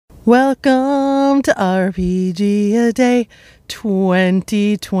Welcome to RPGaDAY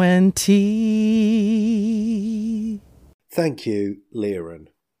 2020. Thank you, Liren.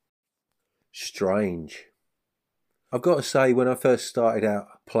 Strange. I've got to say, when I first started out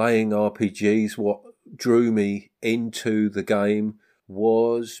playing RPGs, what drew me into the game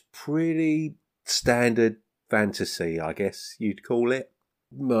was pretty standard fantasy, I guess you'd call it.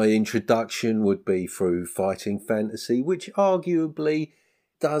 My introduction would be through fighting fantasy, which arguably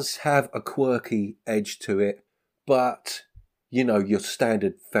does have a quirky edge to it, but, you know, your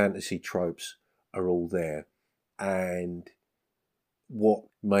standard fantasy tropes are all there. And what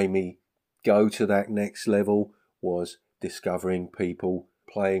made me go to that next level was discovering people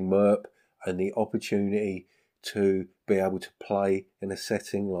playing MERP and the opportunity to be able to play in a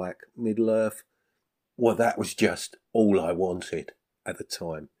setting like Middle-earth. Well, that was just all I wanted at the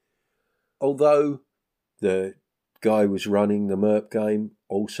time. Although the guy was running the MERP game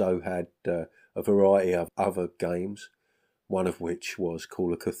also had a variety of other games, one of which was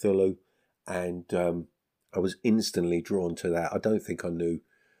Call of Cthulhu, and I was instantly drawn to that. I don't think I knew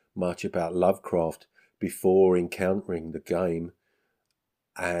much about Lovecraft before encountering the game,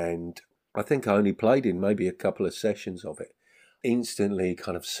 and I think I only played in maybe a couple of sessions of it. Instantly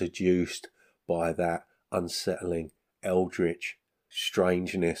kind of seduced by that unsettling eldritch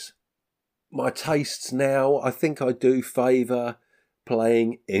strangeness. My tastes now, I think I do favour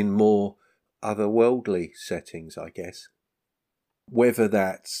playing in more otherworldly settings, I guess. Whether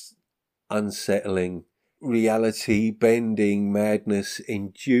that's unsettling, reality-bending,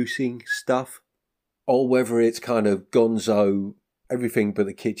 madness-inducing stuff, or whether it's kind of gonzo, everything but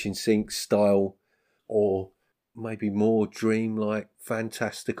the kitchen sink style, or maybe more dreamlike,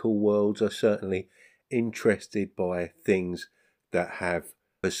 fantastical worlds. I'm certainly interested by things that have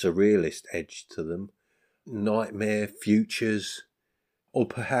a surrealist edge to them, nightmare futures, or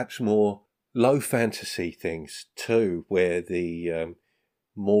perhaps more low fantasy things too, where the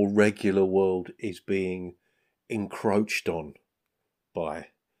more regular world is being encroached on by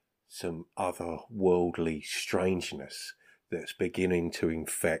some otherworldly strangeness that's beginning to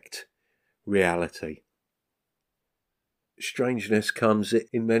infect reality. Strangeness comes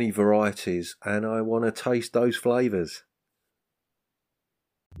in many varieties, and I want to taste those flavours.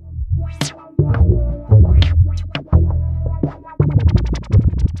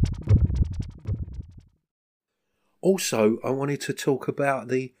 Also, I wanted to talk about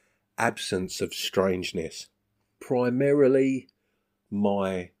the absence of strangeness. Primarily,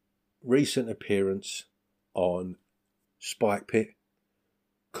 my recent appearance on Spike Pit.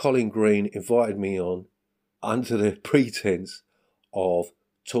 Colin Green invited me on under the pretense of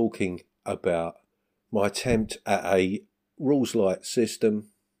talking about my attempt at a rules-light system,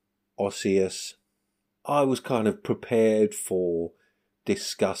 Osseous. I was kind of prepared for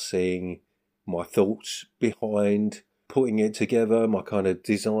discussing my thoughts behind putting it together, my kind of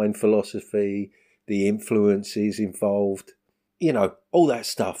design philosophy, the influences involved. You know, all that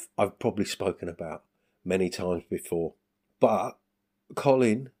stuff I've probably spoken about many times before. But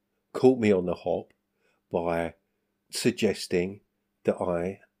Colin caught me on the hop by suggesting that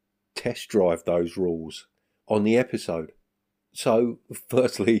I test drive those rules on the episode. So,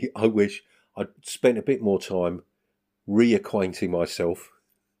 firstly, I wish I'd spent a bit more time reacquainting myself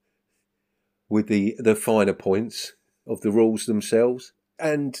with the finer points of the rules themselves.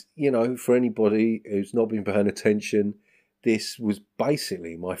 And, you know, for anybody who's not been paying attention, this was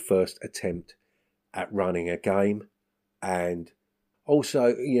basically my first attempt at running a game. And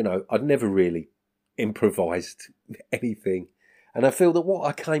also, you know, I'd never really improvised anything. And I feel that what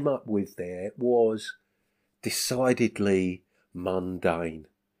I came up with there was decidedly mundane.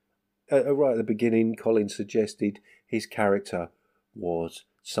 Right at the beginning, Colin suggested his character was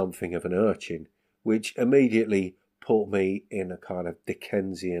something of an urchin, which immediately put me in a kind of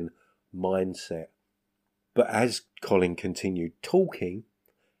Dickensian mindset. But as Colin continued talking,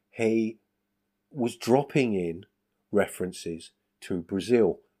 he was dropping in references to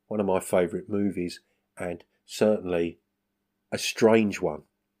Brazil, one of my favourite movies, and certainly a strange one.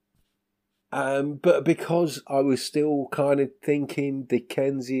 But because I was still kind of thinking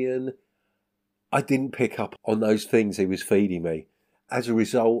Dickensian, I didn't pick up on those things he was feeding me. As a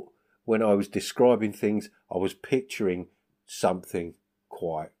result, when I was describing things, I was picturing something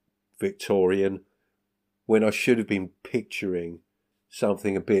quite Victorian, when I should have been picturing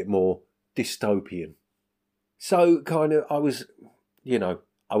something a bit more dystopian. So kind of I was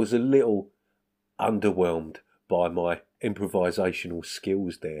a little underwhelmed by my improvisational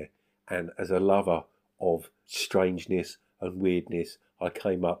skills there. And as a lover of strangeness and weirdness, I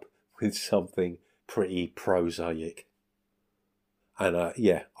came up with something pretty prosaic. And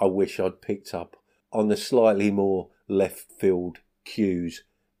yeah, I wish I'd picked up on the slightly more left field cues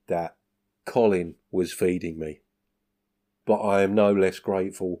that Colin was feeding me. But I am no less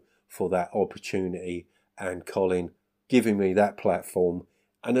grateful for that opportunity and Colin giving me that platform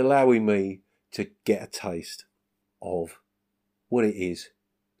and allowing me to get a taste of what it is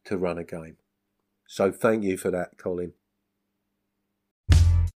to run a game. So thank you for that, Colin.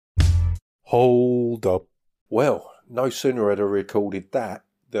 Hold up. Well, no sooner had I recorded that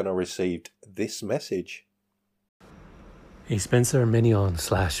than I received this message. Hey Spencer, Minion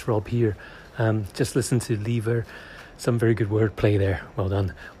 / Rob here. Just listen to Lever. Some very good wordplay there. Well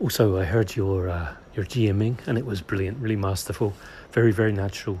done. Also, I heard your GMing and it was brilliant, really masterful, very, very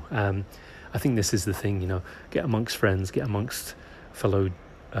natural. I think this is the thing, get amongst friends, get amongst fellow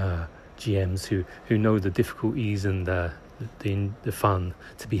GMs who know the difficulties and the fun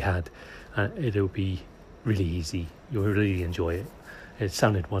to be had. It'll be really easy. You'll really enjoy it. It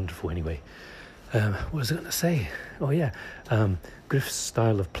sounded wonderful anyway. What was I going to say? Oh yeah, Griff's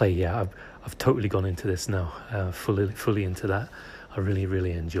style of play. Yeah, I've totally gone into this now. Fully into that. I really,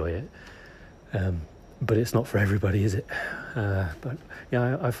 really enjoy it. But it's not for everybody, is it? But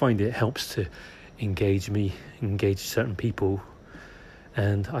yeah, I find it helps to engage certain people,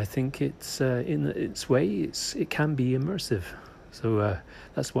 and I think it's in its way it can be immersive. So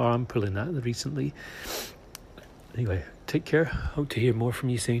that's why I'm pulling that recently. Anyway, take care. Hope to hear more from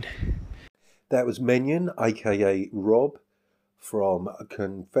you soon. That was Minion, aka Rob, from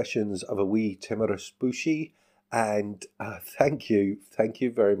Confessions of a Wee Timorous Bushy, and thank you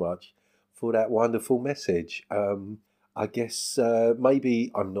very much for that wonderful message. I guess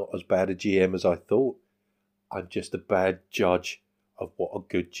maybe I'm not as bad a GM as I thought. I'm just a bad judge of what a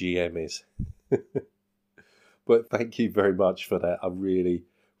good GM is. But thank you very much for that. I really,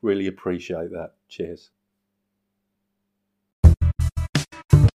 really appreciate that. Cheers.